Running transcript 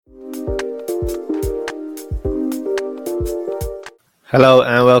Hello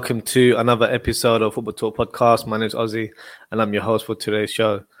and welcome to another episode of Football Talk Podcast. My name is Ozzy and I'm your host for today's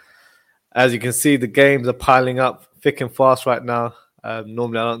show. As you can see, the games are piling up thick and fast right now.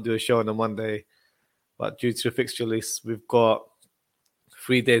 Normally I don't do a show on a Monday, but due to the fixture list, we've got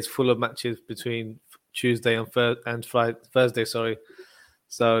 3 days full of matches between Tuesday and Thursday. So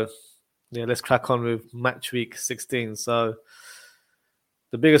yeah, let's crack on with match week 16. So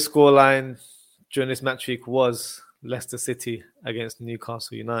the biggest scoreline during this match week was Leicester City against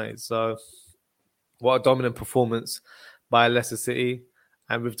Newcastle United. So what a dominant performance by Leicester City.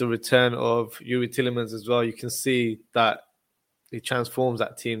 And with the return of Youri Tielemans as well, you can see that he transforms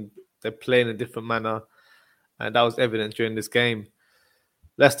that team. They play in a different manner. And that was evident during this game.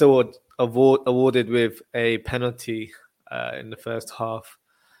 Leicester were awarded with a penalty in the first half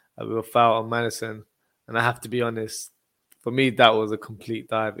with a foul on Maddison. And I have to be honest, for me, that was a complete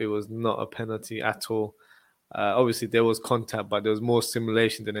dive. It was not a penalty at all. Obviously, there was contact, but there was more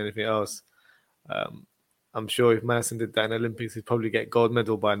simulation than anything else. I'm sure if Maddison did that in the Olympics, he'd probably get gold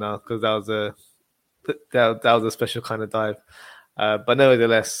medal by now because that was a special kind of dive. But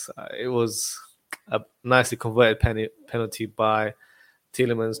nevertheless, it was a nicely converted penalty by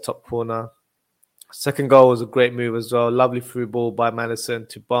Tielemans, top corner. Second goal was a great move as well. Lovely through ball by Maddison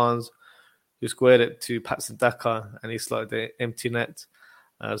to Barnes, who squared it to Patson Daka, and he slotted the empty net.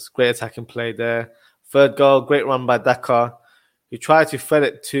 It was a great attacking play there. Third goal, great run by Daka, who tried to thread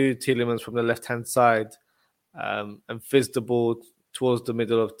it to Tielemans from the left-hand side and fizzed the ball towards the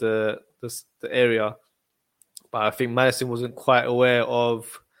middle of the area. But I think Maddison wasn't quite aware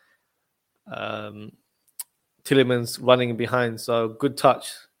of Tielemans running behind. So good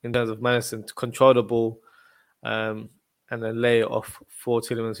touch in terms of Maddison to control the ball and then lay it off for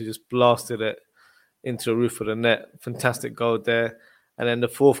Tielemans, who just blasted it into the roof of the net. Fantastic goal there. And then the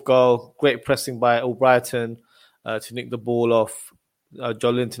fourth goal, great pressing by Albrighton to nick the ball off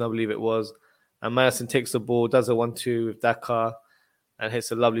Joelinton, I believe it was. And Maddison takes the ball, does a 1-2 with Daka and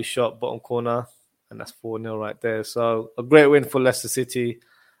hits a lovely shot, bottom corner. And that's 4-0 right there. So a great win for Leicester City,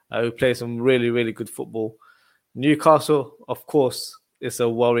 who play some really, really good football. Newcastle, of course, it's a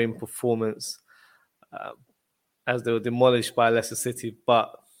worrying performance as they were demolished by Leicester City.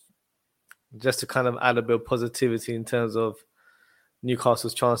 But just to kind of add a bit of positivity in terms of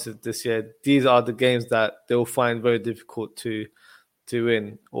Newcastle's chances this year, these are the games that they will find very difficult to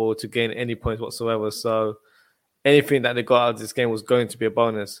win or to gain any points whatsoever. So anything that they got out of this game was going to be a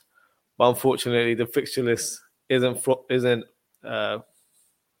bonus. But unfortunately, the fixture list isn't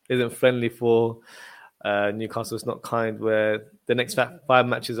friendly for Newcastle. It's not kind. Where the next 5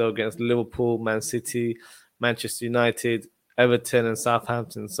 matches are against Liverpool, Man City, Manchester United, Everton, and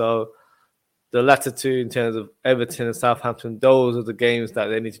Southampton. So the latter two, in terms of Everton and Southampton, those are the games that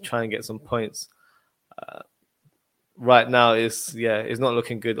they need to try and get some points. Right now, it's not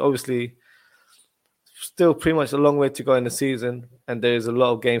looking good. Obviously, still pretty much a long way to go in the season, and there's a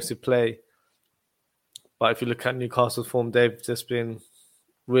lot of games to play. But if you look at Newcastle's form, they've just been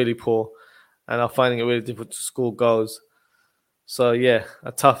really poor and are finding it really difficult to score goals. So, yeah,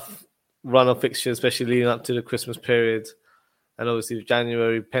 a tough run of fixtures, especially leading up to the Christmas period. And obviously, with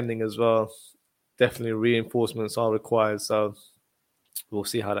January pending as well, definitely reinforcements are required. So we'll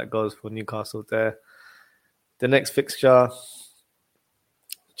see how that goes for Newcastle there. The next fixture,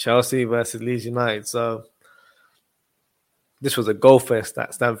 Chelsea versus Leeds United. So this was a goal fest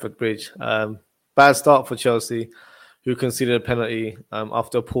at Stamford Bridge. Bad start for Chelsea, who conceded a penalty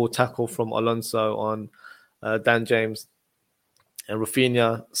after a poor tackle from Alonso on Dan James. And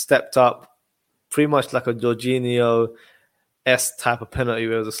Rafinha stepped up pretty much like a Jorginho-esque type of penalty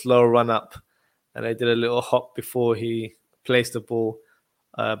where it was a slow run-up. And they did a little hop before he placed the ball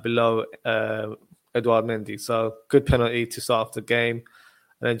below Edouard Mendy. So good penalty to start off the game.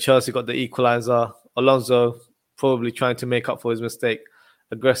 And then Chelsea got the equaliser. Alonso, probably trying to make up for his mistake,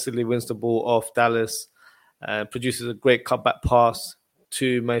 aggressively wins the ball off Dallas and produces a great cutback pass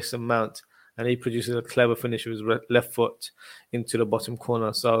to Mason Mount. And he produces a clever finish with his left foot into the bottom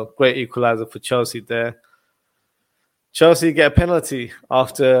corner. So great equaliser for Chelsea there. Chelsea get a penalty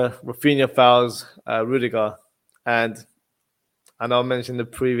after Rafinha fouls Rudiger. And I know I mentioned the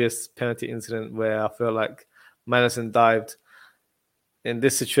previous penalty incident where I feel like Maddison dived. In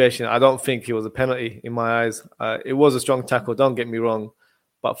this situation, I don't think it was a penalty in my eyes. It was a strong tackle, don't get me wrong.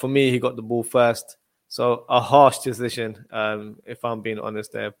 But for me, he got the ball first. So a harsh decision, if I'm being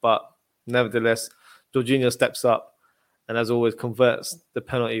honest there. But nevertheless, Jorginho steps up and, as always, converts the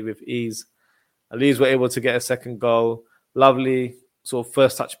penalty with ease. Leeds were able to get a second goal. Lovely sort of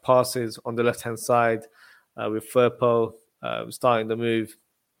first touch passes on the left-hand side with Firpo starting the move.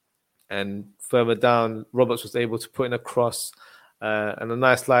 And further down, Roberts was able to put in a cross and a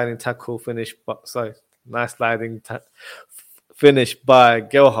nice sliding tackle finish. Nice finish by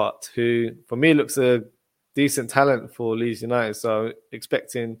Gelhardt, who for me looks a decent talent for Leeds United. So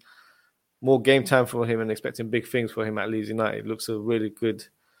expecting more game time for him and expecting big things for him at Leeds United. Looks a really good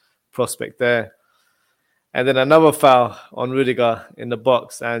prospect there. And then another foul on Rudiger in the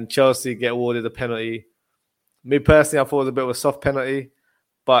box, and Chelsea get awarded a penalty. Me personally, I thought it was a bit of a soft penalty,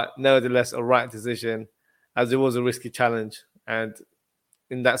 but nevertheless a right decision, as it was a risky challenge. And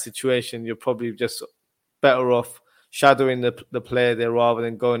in that situation, you're probably just better off shadowing the player there rather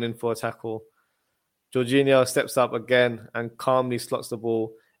than going in for a tackle. Jorginho steps up again and calmly slots the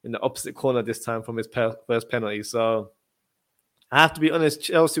ball in the opposite corner this time from his first penalty. So I have to be honest,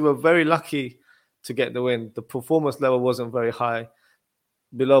 Chelsea were very lucky to get the win. The performance level wasn't very high,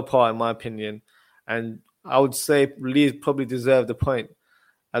 below par in my opinion. And I would say Leeds probably deserved the point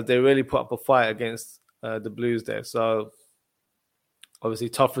as they really put up a fight against the Blues there. So obviously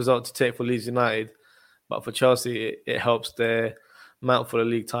tough result to take for Leeds United, but for Chelsea, it helps their mount for the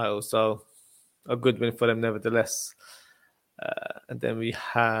league title. So a good win for them nevertheless. And then we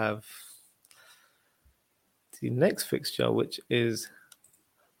have the next fixture, which is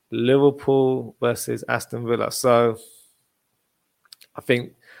Liverpool versus Aston Villa. So I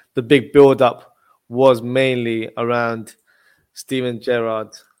think the big build-up was mainly around Steven Gerrard,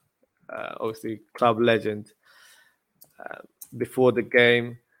 obviously club legend, before the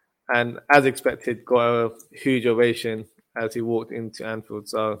game. And as expected, got a huge ovation as he walked into Anfield.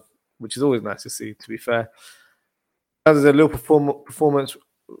 So, which is always nice to see, to be fair. As a Liverpool performance,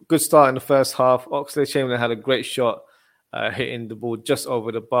 good start in the first half. Oxlade-Chamberlain had a great shot, hitting the ball just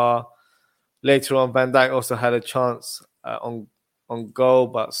over the bar. Later on, Van Dijk also had a chance on goal,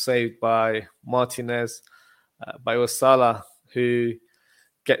 but saved by Martinez. But it was Salah who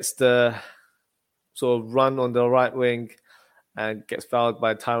gets the sort of run on the right wing and gets fouled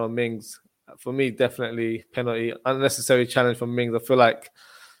by Tyrone Mings. For me, definitely penalty. Unnecessary challenge from Mings. I feel like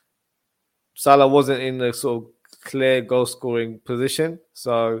Salah wasn't in the sort of clear goal-scoring position.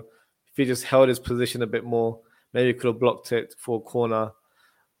 So if he just held his position a bit more, maybe he could have blocked it for a corner.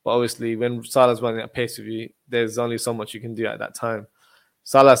 But obviously, when Salah's running at pace with you, there's only so much you can do at that time.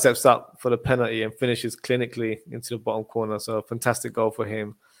 Salah steps up for the penalty and finishes clinically into the bottom corner. So a fantastic goal for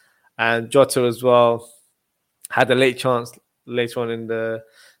him. And Jota as well had a late chance later on in the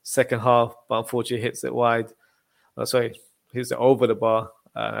second half, but unfortunately hits it wide. Hits it over the bar,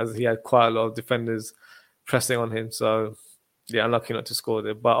 as he had quite a lot of defenders pressing on him. So, yeah, unlucky not to score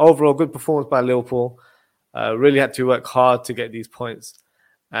there. But overall, good performance by Liverpool. Really had to work hard to get these points.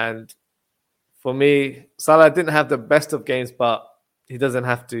 And for me, Salah didn't have the best of games, but he doesn't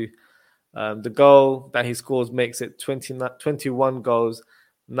have to. The goal that he scores makes it 21 goals,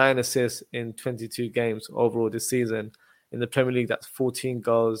 9 assists in 22 games overall this season. In the Premier League, that's 14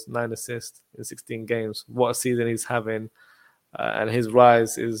 goals, 9 assists in 16 games. What a season he's having. And his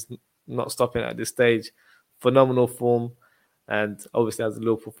rise is not stopping at this stage. Phenomenal form. And obviously, as a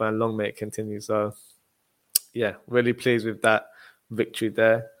Liverpool fan, long may it continue. So, yeah, really pleased with that victory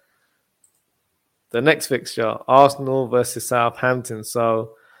there. The next fixture, Arsenal versus Southampton.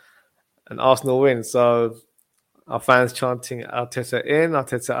 So, an Arsenal win. So, our fans chanting Arteta in,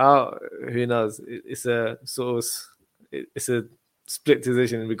 Arteta out. Who knows? It's a split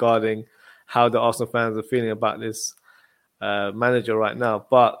decision regarding how the Arsenal fans are feeling about this manager right now.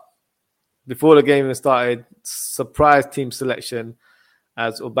 But before the game even started, surprise team selection,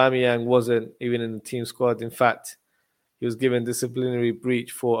 as Aubameyang wasn't even in the team squad. In fact, he was given disciplinary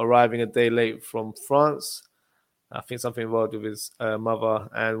breach for arriving a day late from France. I think something involved with his mother,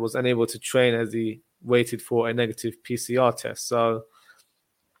 and was unable to train as he waited for a negative PCR test. So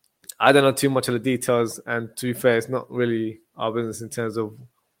I don't know too much of the details, and to be fair, it's not really our business in terms of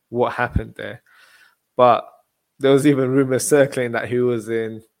what happened there. But there was even rumors circling that he was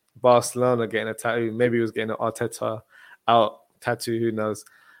in Barcelona getting a tattoo. Maybe he was getting an Arteta out tattoo, who knows.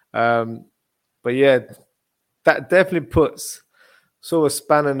 But yeah, that definitely puts sort of a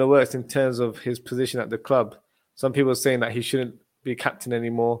spanner in the works in terms of his position at the club. Some people are saying that he shouldn't be captain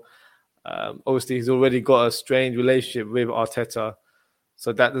anymore. Obviously, he's already got a strained relationship with Arteta,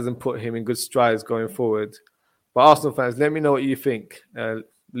 so that doesn't put him in good strides going forward. But Arsenal fans, let me know what you think.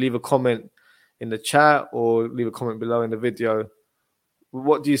 Leave a comment in the chat or leave a comment below in the video.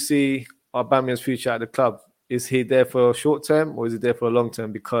 What do you see Aubameyang's future at the club? Is he there for short term or is he there for a long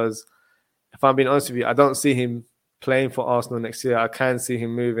term? Because if I'm being honest with you, I don't see him playing for Arsenal next year. I can see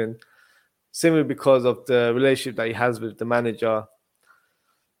him moving, simply because of the relationship that he has with the manager.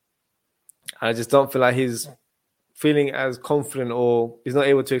 I just don't feel like he's feeling as confident, or he's not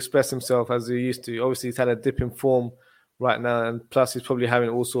able to express himself as he used to. Obviously, he's had a dip in form right now, and plus he's probably having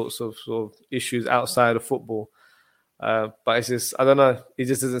all sorts of issues outside of football. But it's just, I don't know, he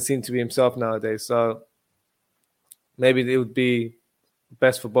just doesn't seem to be himself nowadays. So maybe it would be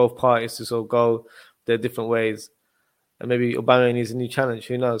best for both parties to sort of go their different ways. And maybe Aubameyang needs a new challenge.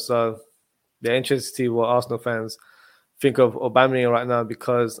 Who knows? So they're interested to see what Arsenal fans think of Aubameyang right now,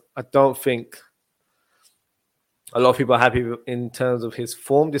 because I don't think a lot of people are happy in terms of his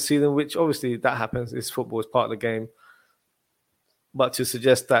form this season, which obviously that happens. It's football, it's part of the game. But to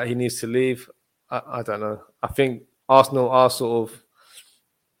suggest that he needs to leave, I don't know. I think Arsenal are sort of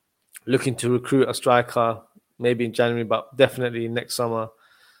looking to recruit a striker maybe in January, but definitely next summer.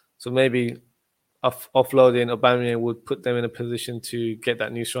 So maybe offloading Aubameyang would put them in a position to get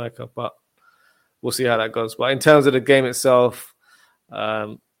that new striker, but we'll see how that goes. But in terms of the game itself,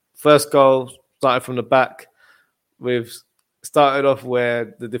 first goal started from the back. We've started off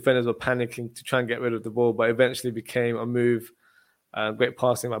where the defenders were panicking to try and get rid of the ball, but eventually became a move. Great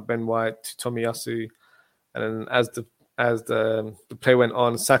passing by Ben White to Tomiyasu. And then as the play went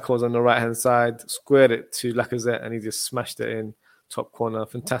on, Saka was on the right-hand side, squared it to Lacazette, and he just smashed it in top corner.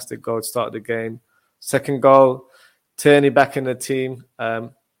 Fantastic goal to start the game. Second goal, Tierney back in the team,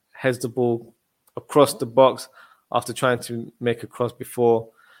 heads the ball across the box after trying to make a cross before,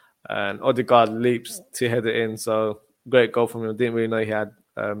 and Odegaard leaps to head it in. So great goal from him. Didn't really know he had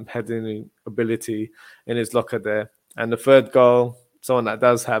heading ability in his locker there. And the third goal, someone that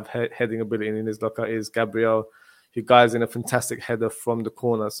does have heading ability in his locker, is Gabriel, who guides in a fantastic header from the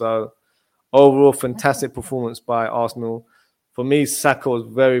corner. So overall, fantastic performance by Arsenal. For me, Saka was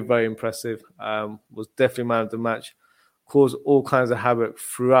very, very impressive. Was definitely man of the match. Caused all kinds of havoc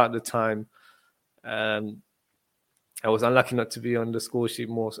throughout the time. I was unlucky not to be on the score sheet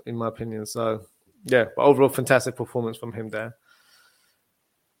more, in my opinion. So, yeah, but overall, fantastic performance from him there.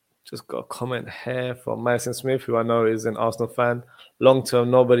 Just got a comment here from Madison Smith, who I know is an Arsenal fan. Long term,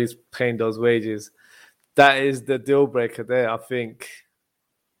 nobody's paying those wages. That is the deal breaker there. I think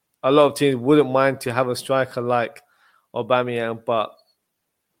a lot of teams wouldn't mind to have a striker like Aubameyang, but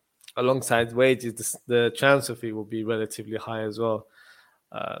alongside wages, the transfer fee will be relatively high as well.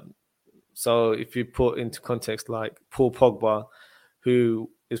 So if you put into context like Paul Pogba, who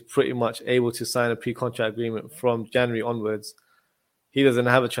is pretty much able to sign a pre-contract agreement from January onwards, he doesn't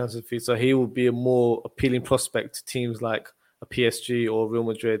have a transfer fee, so he will be a more appealing prospect to teams like a PSG or Real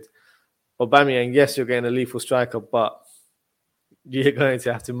Madrid. Aubameyang, yes, you're getting a lethal striker, but you're going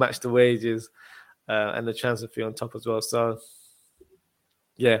to have to match the wages and the transfer fee on top as well. So,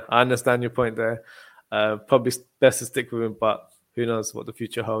 yeah, I understand your point there. Probably best to stick with him, but who knows what the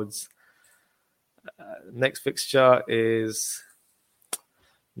future holds. Next fixture is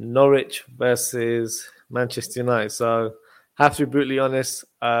Norwich versus Manchester United. So, have to be brutally honest,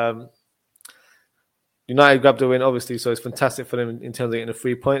 United grabbed the win, obviously, so it's fantastic for them in terms of getting the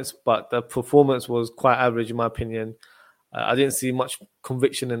 3 points, but the performance was quite average, in my opinion. I didn't see much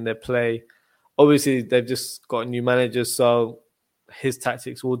conviction in their play. Obviously, they've just got a new manager, so his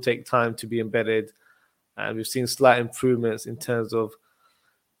tactics will take time to be embedded. And we've seen slight improvements in terms of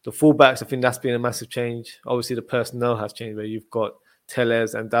the fullbacks. I think that's been a massive change. Obviously, the personnel has changed, where you've got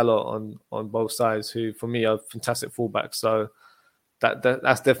Telles and Dalot on both sides, who, for me, are fantastic fullbacks. So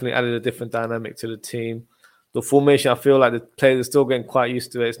that's definitely added a different dynamic to the team. The formation, I feel like the players are still getting quite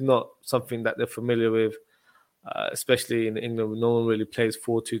used to it. It's not something that they're familiar with, especially in England. No one really plays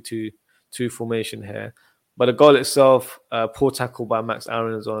 4-2-2 formation here. But the goal itself, poor tackle by Max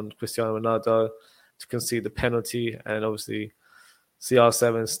Aarons on Cristiano Ronaldo to concede the penalty. And obviously,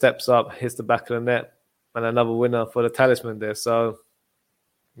 CR7 steps up, hits the back of the net, and another winner for the talisman there. So,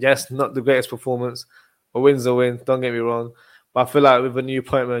 yes, not the greatest performance. A win's a win, don't get me wrong. But I feel like with a new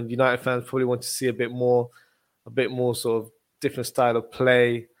appointment, United fans probably want to see a bit more sort of different style of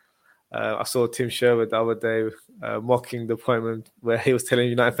play. I saw Tim Sherwood the other day mocking the appointment, where he was telling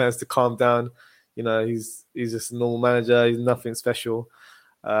United fans to calm down. You know, he's just a normal manager. He's nothing special.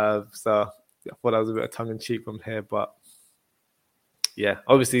 So I thought that was a bit of tongue-in-cheek from here. But yeah,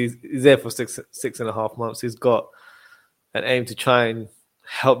 obviously he's there for 6.5 months. He's got an aim to try and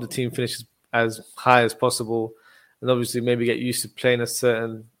help the team finish as high as possible. And obviously maybe get used to playing a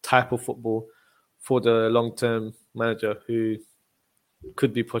certain type of football for the long-term manager, who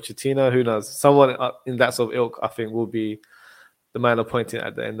could be Pochettino, who knows. Someone in that sort of ilk, I think, will be the man appointed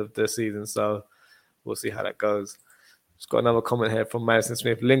at the end of the season. So we'll see how that goes. Just got another comment here from Madison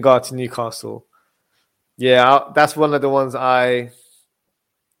Smith. Lingard to Newcastle. Yeah, that's one of the ones I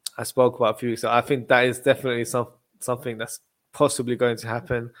spoke about a few weeks ago. I think that is definitely something that's possibly going to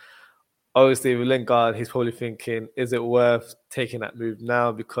happen. Obviously, with Lingard, he's probably thinking, is it worth taking that move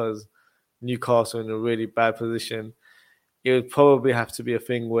now? Because Newcastle are in a really bad position. it would probably have to be a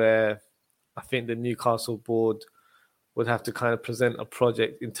thing where I think the Newcastle board would have to kind of present a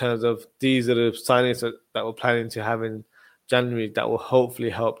project in terms of these are the signings that we're planning to have in January that will hopefully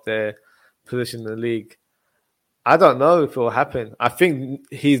help their position in the league. I don't know if it will happen. I think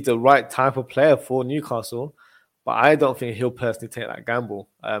he's the right type of player for Newcastle, but I don't think he'll personally take that gamble.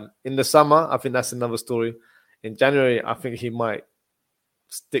 In the summer, I think that's another story. In January, I think he might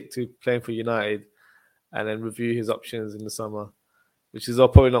stick to playing for United and then review his options in the summer, which is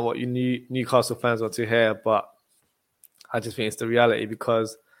probably not what Newcastle fans want to hear, but I just think it's the reality,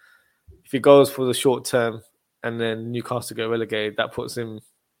 because if he goes for the short term and then Newcastle get relegated, that puts him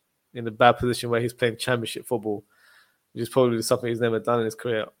in a bad position where he's playing Championship football, which is probably something he's never done in his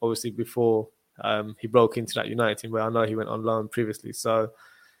career, obviously before he broke into that United team, where I know he went on loan previously. So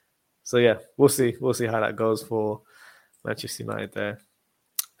yeah, we'll see. We'll see how that goes for Manchester United there.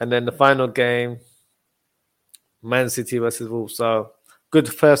 And then the final game, Man City versus Wolves. So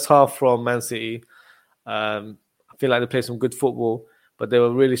good first half from Man City. I feel like they played some good football, but they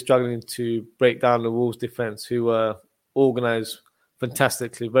were really struggling to break down the Wolves defence, who were organised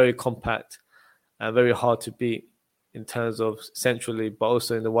fantastically, very compact, and very hard to beat in terms of centrally, but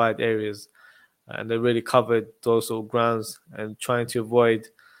also in the wide areas. And they really covered those sort of grounds and trying to avoid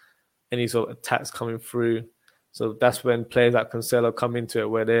any sort of attacks coming through. So that's when players like Cancelo come into it,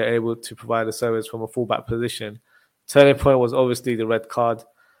 where they're able to provide a service from a fullback position. Turning point was obviously the red card.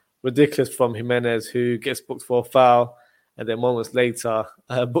 Ridiculous from Jimenez, who gets booked for a foul and then moments later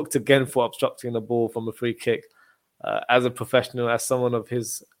booked again for obstructing the ball from a free kick. As a professional, as someone of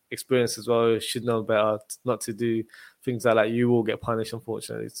his experience as well, should know better not to do things like that. You will get punished,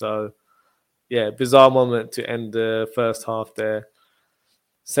 unfortunately. So, yeah, bizarre moment to end the first half there.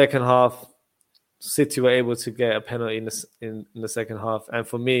 Second half, City were able to get a penalty in the second half. And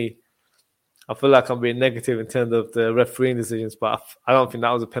for me, I feel like I'm being negative in terms of the refereeing decisions, but I don't think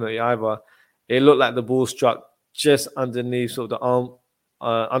that was a penalty either. It looked like the ball struck just underneath sort of the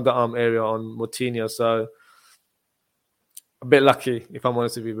underarm area on Moutinho. So a bit lucky, if I'm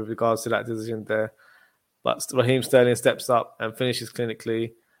honest with you, with regards to that decision there. But Raheem Sterling steps up and finishes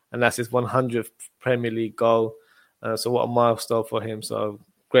clinically, and that's his 100th Premier League goal. So what a milestone for him. So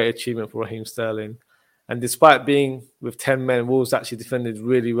great achievement for Raheem Sterling. And despite being with 10 men, Wolves actually defended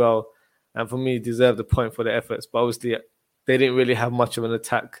really well. And for me, deserved the point for their efforts. But obviously, they didn't really have much of an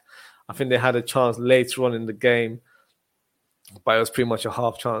attack. I think they had a chance later on in the game, but it was pretty much a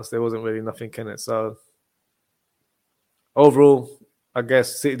half chance. There wasn't really nothing in it. So overall, I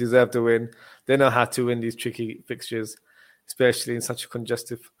guess City deserved to win. They know how to win these tricky fixtures, especially in such a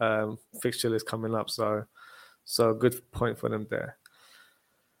congested fixture list coming up. So good point for them there.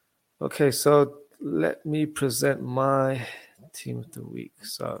 Okay, so let me present my team of the week.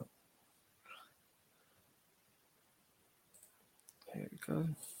 So here we go.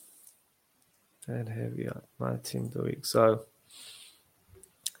 And here we are, my team of the week. So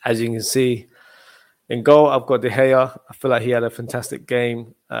as you can see, in goal, I've got De Gea. I feel like he had a fantastic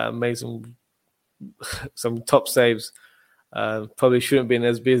game, made some top saves. Probably shouldn't have been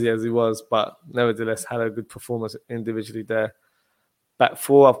as busy as he was, but nevertheless had a good performance individually there. Back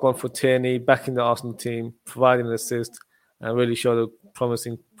four, I've gone for Tierney, back in the Arsenal team, providing an assist, and really showed a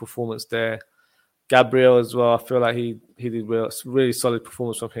promising performance there. Gabriel as well, I feel like he did really solid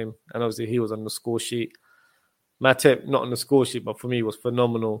performance from him, and obviously he was on the score sheet. Matip, not on the score sheet, but for me was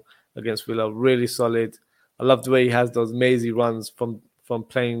phenomenal against Villa, really solid. I love the way he has those mazy runs from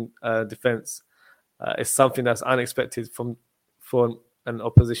playing defence. It's something that's unexpected from an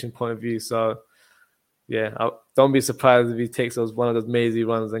opposition point of view. So, yeah, don't be surprised if he takes one of those mazy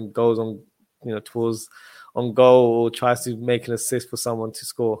runs and goes on, towards on goal or tries to make an assist for someone to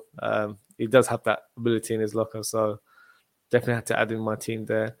score. He does have that ability in his locker, so definitely had to add in my team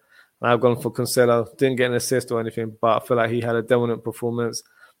there. And I've gone for Cancelo. Didn't get an assist or anything, but I feel like he had a dominant performance,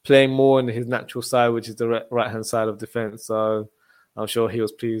 playing more in his natural side, which is the right-hand side of defence. So I'm sure he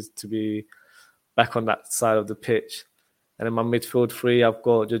was pleased to be back on that side of the pitch. And in my midfield three, I've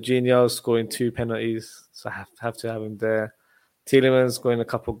got Jorginho scoring 2 penalties, so I have to have him there. Tielemans scoring a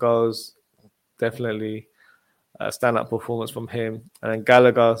couple goals, definitely a standout performance from him. And then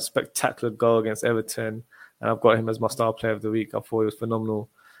Gallagher, spectacular goal against Everton, and I've got him as my star player of the week. I thought he was phenomenal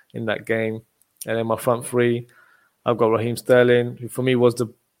in that game. And then my front three, I've got Raheem Sterling, who for me was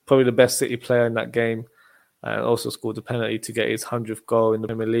probably the best City player in that game, and also scored the penalty to get his 100th goal in the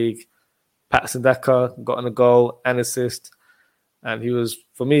Premier League. Patson Daka got on a goal and assist, and he was,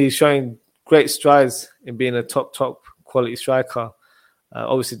 for me, showing great strides in being a top quality striker.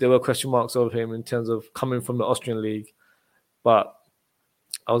 Obviously, there were question marks over him in terms of coming from the Austrian league, but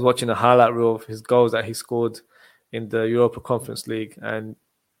I was watching a highlight reel of his goals that he scored in the Europa Conference League. And,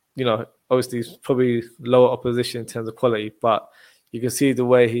 obviously it's probably lower opposition in terms of quality, but you can see the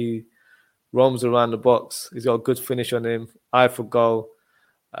way he roams around the box. He's got a good finish on him, eye for goal.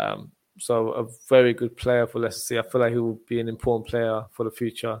 So a very good player for Leicester City. I feel like he will be an important player for the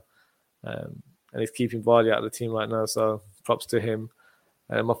future. And he's keeping Vardy out of the team right now, so props to him.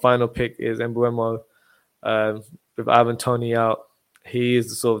 And my final pick is Mbeumo. With Ivan Toney out, he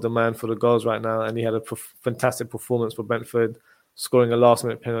is sort of the man for the goals right now, and he had a fantastic performance for Brentford, scoring a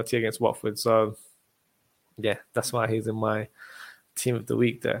last-minute penalty against Watford. So, yeah, that's why he's in my team of the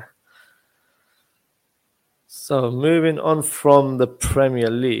week there. So, moving on from the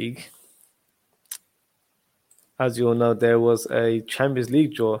Premier League, as you all know, there was a Champions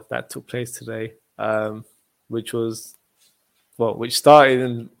League draw that took place today, which started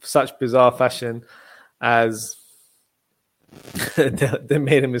in such bizarre fashion as they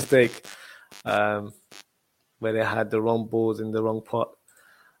made a mistake where they had the wrong balls in the wrong pot.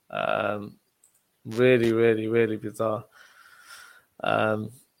 Really, really, really bizarre. And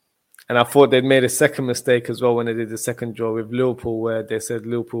I thought they'd made a second mistake as well when they did the second draw with Liverpool, where they said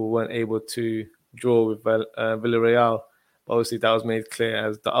Liverpool weren't able to draw with Villarreal. But obviously, that was made clear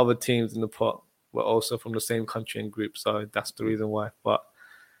as the other teams in the pot were also from the same country and group. So that's the reason why. But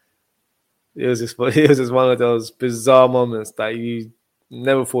it was just one of those bizarre moments that you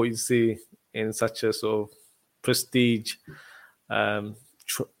never thought you'd see in such a sort of prestige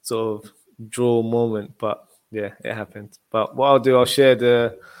sort of draw moment. But yeah, it happened. But what I'll do, I'll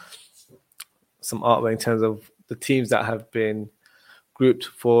share some artwork in terms of the teams that have been grouped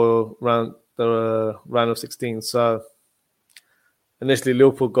for the round of 16. So initially,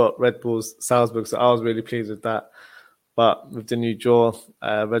 Liverpool got Red Bull Salzburg, so I was really pleased with that. But with the new draw,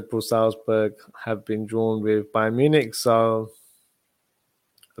 Red Bull Salzburg have been drawn with Bayern Munich, so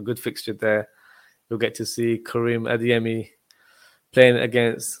a good fixture there. You'll get to see Karim Adeyemi playing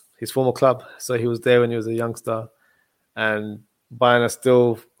against his former club. So he was there when he was a youngster. And Bayern are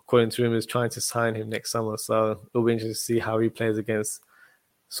still, according to him, is trying to sign him next summer. So it'll be interesting to see how he plays against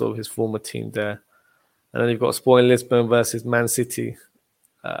sort of his former team there. And then you've got Sporting Lisbon versus Man City.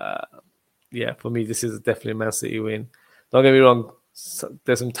 For me, this is definitely a Man City win. Don't get me wrong,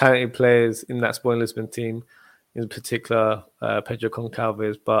 there's some talented players in that Sporting Lisbon team, in particular Pedro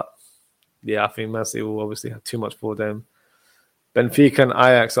Goncalves, but yeah, I think Man City will obviously have too much for them. Benfica and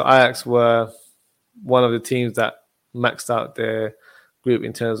Ajax. So Ajax were one of the teams that maxed out their group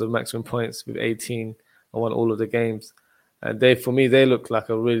in terms of maximum points with 18 and won all of the games. And they look like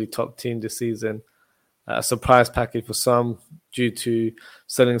a really top team this season. A surprise package for some due to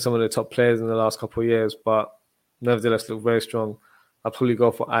selling some of the top players in the last couple of years, but nevertheless look very strong. I'll probably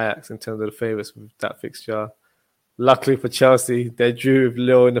go for Ajax in terms of the favourites with that fixture. Luckily for Chelsea, they drew with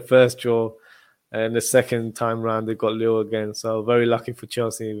Lille in the first draw, and the second time round they got Lille again. So very lucky for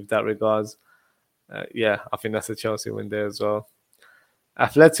Chelsea with that regards. I think that's a Chelsea win there as well.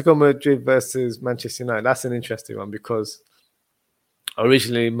 Atletico Madrid versus Manchester United. That's an interesting one because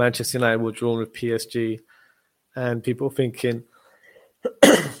originally Manchester United were drawn with PSG, and people thinking,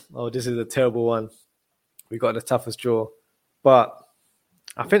 "Oh, this is a terrible one. We got the toughest draw." But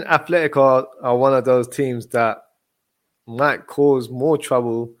I think Atletico are one of those teams that might cause more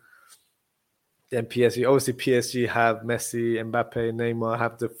trouble than PSG. Obviously, PSG have Messi, Mbappe, Neymar,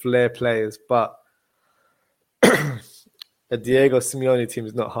 have the flair players, but a Diego Simeone team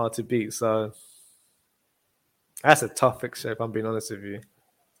is not hard to beat. So that's a tough fixture, if I'm being honest with you.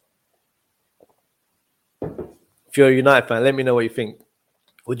 If you're a United fan, let me know what you think.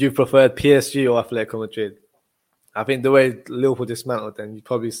 Would you prefer PSG or Atletico Madrid? I think the way Liverpool dismantled them, you'd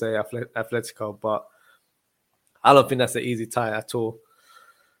probably say Atletico, but I don't think that's an easy tie at all.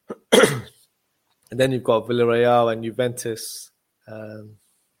 And then you've got Villarreal and Juventus.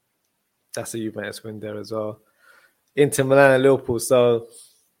 That's a Juventus win there as well. Inter Milan and Liverpool. So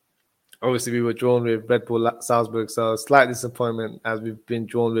obviously we were drawn with Red Bull Salzburg. So slight disappointment as we've been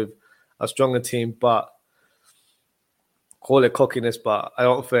drawn with a stronger team, but call it cockiness, but I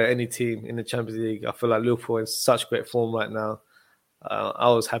don't fear any team in the Champions League. I feel like Liverpool is in such great form right now. I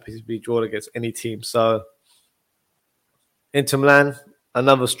was happy to be drawn against any team. So Inter Milan,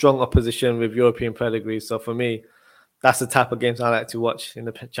 another strong opposition with European pedigree. So for me, that's the type of games I like to watch in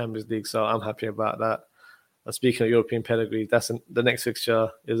the Champions League. So I'm happy about that. And speaking of European pedigree, the next fixture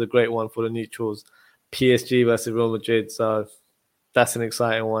is a great one for the neutrals. PSG versus Real Madrid. So that's an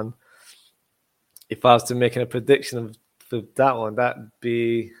exciting one. If I was to make a prediction for that one, I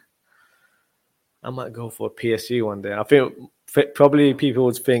might go for a PSG one there. I think probably people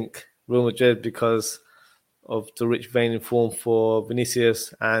would think Real Madrid because of the rich vein in form for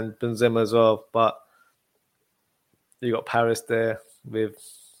Vinicius and Benzema as well. But You got Paris there with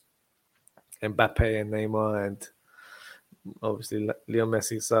Mbappe and Neymar and obviously Leo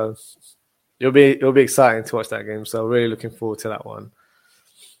Messi. So it'll be exciting to watch that game. So really looking forward to that one.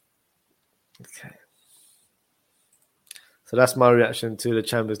 Okay. So that's my reaction to the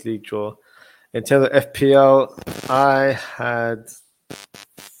Champions League draw. In terms of FPL, I had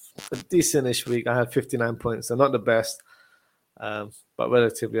a decent-ish week. I had 59 points, so not the best, but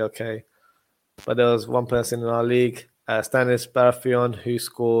relatively okay. But there was one person in our league, Stanis Baratheon, who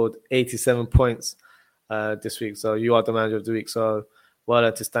scored 87 points this week. So you are the manager of the week. So well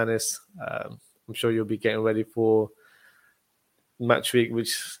done to Stanis. I'm sure you'll be getting ready for match week,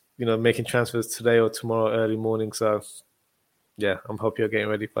 which, making transfers today or tomorrow early morning. So yeah, I'm hope you're getting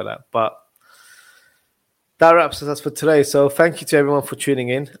ready for that. But that wraps us for today. So thank you to everyone for tuning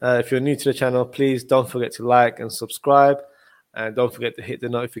in. If you're new to the channel, please don't forget to like and subscribe. And don't forget to hit the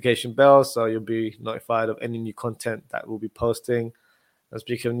notification bell so you'll be notified of any new content that we'll be posting. And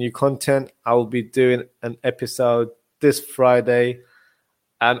speaking of new content, I will be doing an episode this Friday.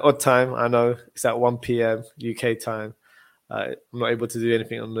 An odd time, I know. It's at 1 p.m. UK time. I'm not able to do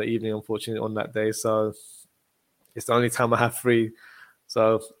anything on the evening, unfortunately, on that day. So it's the only time I have free.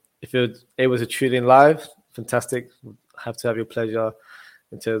 So if you're able to tune in live, fantastic. Have to have your pleasure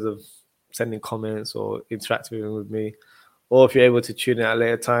in terms of sending comments or interacting with me. Or if you're able to tune in at a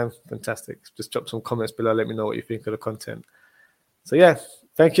later time, fantastic. Just drop some comments below. Let me know what you think of the content. So yeah,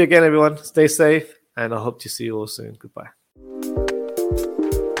 thank you again, everyone. Stay safe, and I hope to see you all soon. Goodbye.